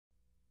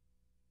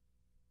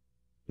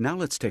Now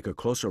let's take a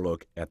closer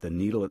look at the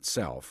needle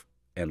itself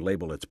and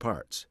label its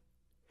parts.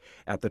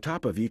 At the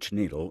top of each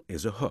needle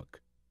is a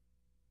hook.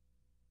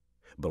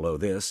 Below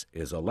this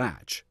is a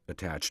latch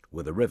attached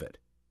with a rivet.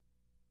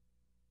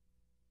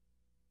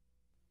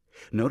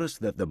 Notice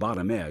that the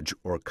bottom edge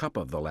or cup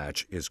of the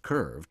latch is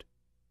curved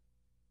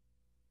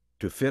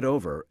to fit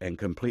over and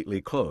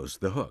completely close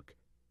the hook.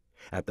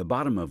 At the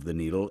bottom of the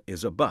needle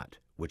is a butt,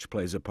 which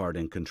plays a part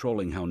in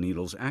controlling how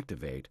needles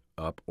activate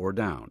up or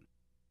down.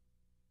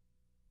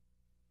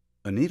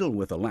 A needle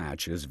with a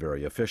latch is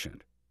very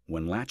efficient.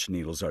 When latch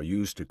needles are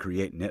used to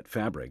create knit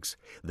fabrics,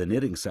 the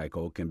knitting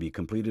cycle can be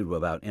completed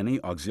without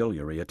any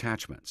auxiliary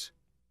attachments.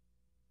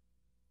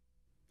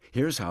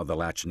 Here's how the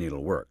latch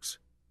needle works.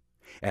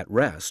 At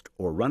rest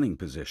or running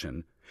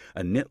position,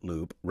 a knit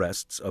loop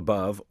rests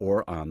above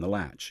or on the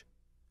latch.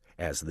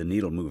 As the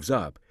needle moves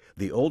up,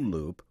 the old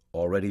loop,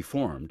 already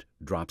formed,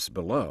 drops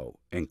below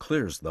and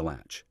clears the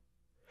latch.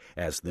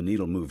 As the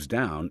needle moves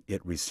down,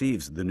 it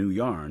receives the new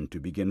yarn to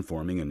begin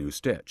forming a new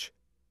stitch.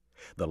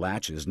 The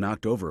latch is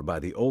knocked over by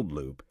the old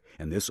loop,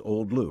 and this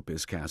old loop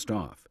is cast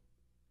off.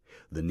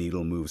 The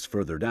needle moves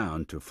further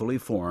down to fully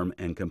form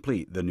and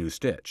complete the new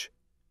stitch.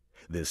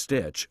 This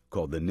stitch,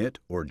 called the knit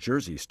or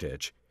jersey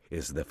stitch,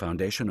 is the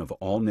foundation of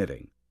all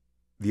knitting.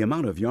 The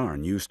amount of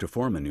yarn used to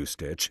form a new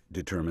stitch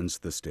determines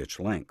the stitch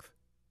length.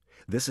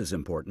 This is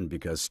important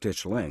because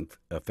stitch length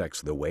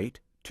affects the weight,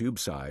 tube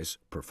size,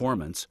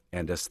 performance,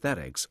 and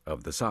aesthetics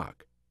of the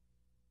sock.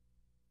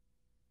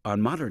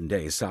 On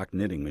modern-day sock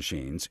knitting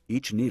machines,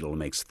 each needle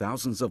makes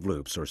thousands of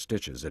loops or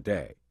stitches a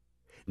day.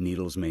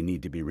 Needles may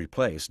need to be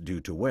replaced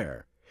due to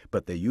wear,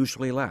 but they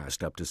usually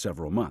last up to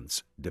several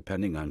months,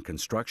 depending on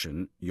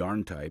construction,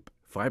 yarn type,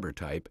 fiber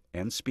type,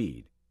 and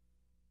speed.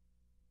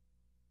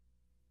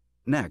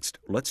 Next,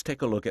 let's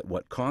take a look at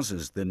what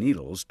causes the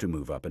needles to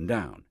move up and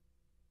down.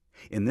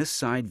 In this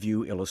side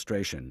view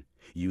illustration,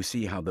 you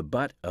see how the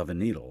butt of a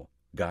needle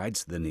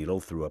guides the needle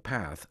through a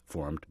path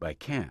formed by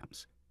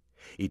cams.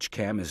 Each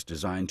cam is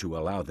designed to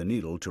allow the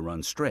needle to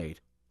run straight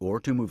or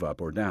to move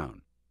up or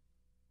down.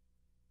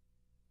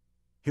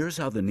 Here's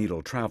how the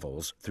needle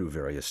travels through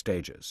various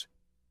stages.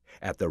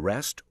 At the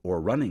rest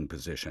or running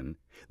position,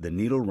 the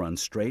needle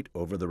runs straight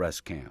over the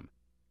rest cam.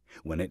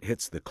 When it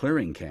hits the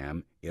clearing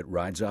cam, it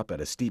rides up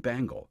at a steep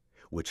angle,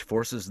 which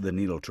forces the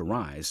needle to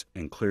rise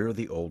and clear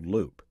the old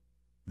loop.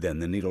 Then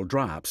the needle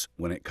drops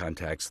when it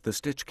contacts the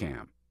stitch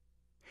cam.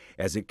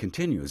 As it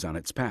continues on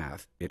its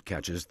path, it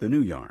catches the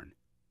new yarn.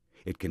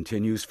 It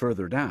continues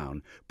further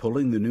down,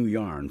 pulling the new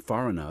yarn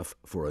far enough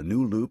for a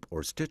new loop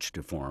or stitch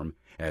to form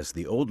as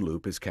the old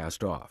loop is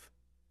cast off.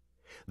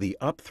 The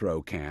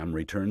up-throw cam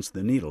returns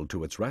the needle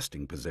to its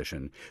resting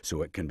position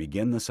so it can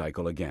begin the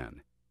cycle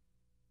again.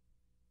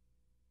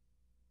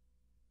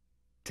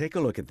 Take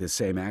a look at this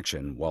same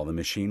action while the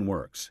machine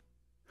works.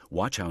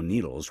 Watch how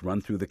needles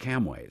run through the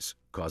camways,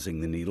 causing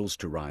the needles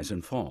to rise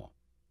and fall.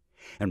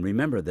 And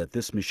remember that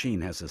this machine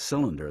has a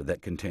cylinder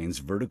that contains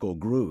vertical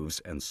grooves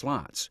and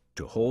slots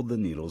to hold the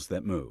needles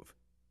that move.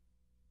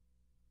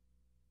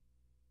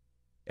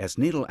 As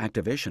needle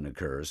activation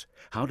occurs,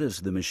 how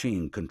does the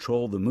machine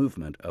control the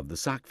movement of the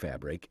sock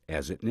fabric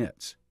as it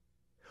knits?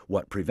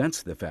 What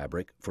prevents the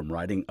fabric from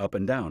riding up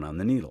and down on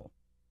the needle?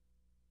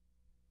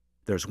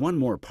 There's one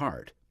more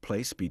part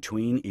placed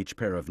between each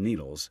pair of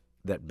needles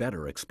that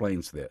better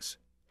explains this.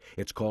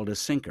 It's called a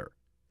sinker,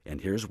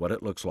 and here's what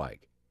it looks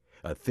like.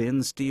 A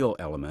thin steel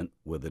element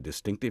with a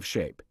distinctive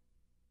shape.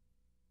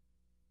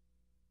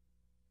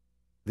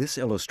 This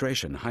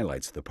illustration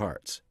highlights the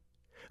parts.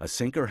 A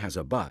sinker has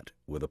a butt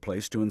with a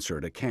place to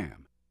insert a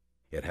cam.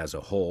 It has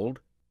a hold,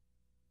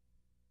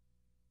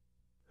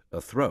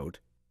 a throat,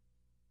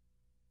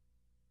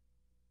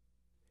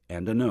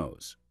 and a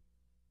nose.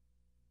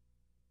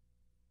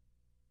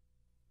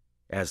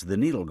 As the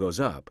needle goes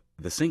up,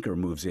 the sinker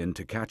moves in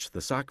to catch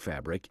the sock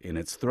fabric in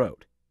its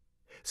throat.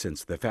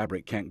 Since the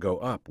fabric can't go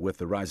up with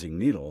the rising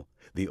needle,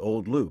 the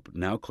old loop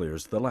now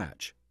clears the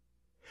latch.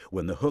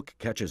 When the hook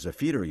catches a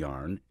feeder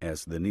yarn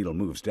as the needle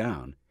moves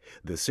down,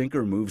 the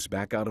sinker moves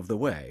back out of the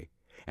way,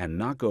 and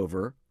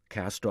knockover,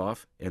 cast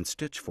off, and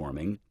stitch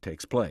forming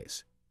takes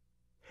place.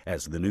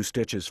 As the new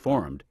stitch is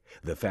formed,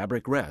 the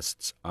fabric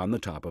rests on the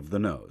top of the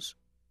nose.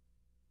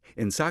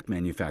 In sock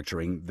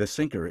manufacturing, the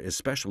sinker is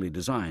specially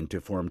designed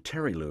to form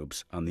terry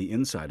loops on the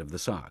inside of the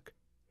sock.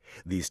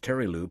 These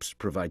terry loops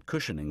provide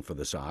cushioning for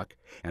the sock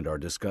and are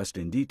discussed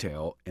in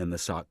detail in the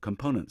sock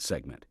component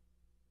segment.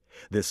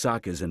 This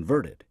sock is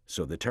inverted,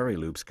 so the terry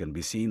loops can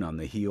be seen on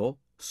the heel,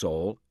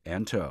 sole,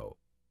 and toe.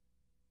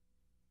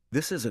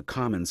 This is a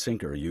common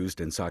sinker used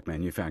in sock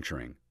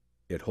manufacturing.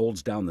 It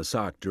holds down the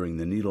sock during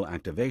the needle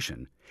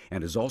activation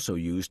and is also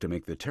used to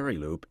make the terry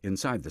loop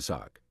inside the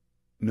sock.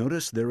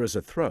 Notice there is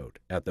a throat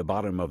at the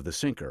bottom of the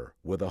sinker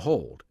with a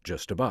hold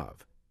just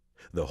above.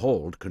 The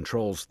hold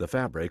controls the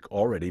fabric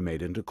already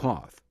made into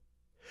cloth.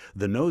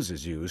 The nose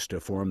is used to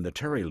form the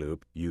terry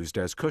loop used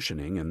as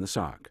cushioning in the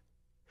sock.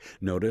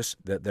 Notice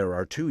that there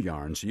are two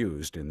yarns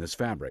used in this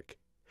fabric.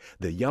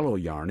 The yellow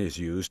yarn is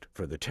used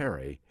for the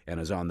terry and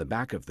is on the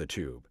back of the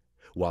tube,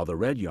 while the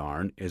red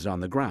yarn is on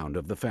the ground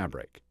of the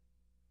fabric.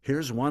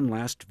 Here's one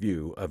last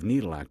view of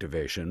needle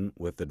activation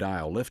with the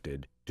dial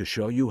lifted to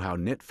show you how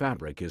knit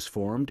fabric is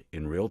formed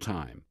in real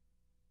time.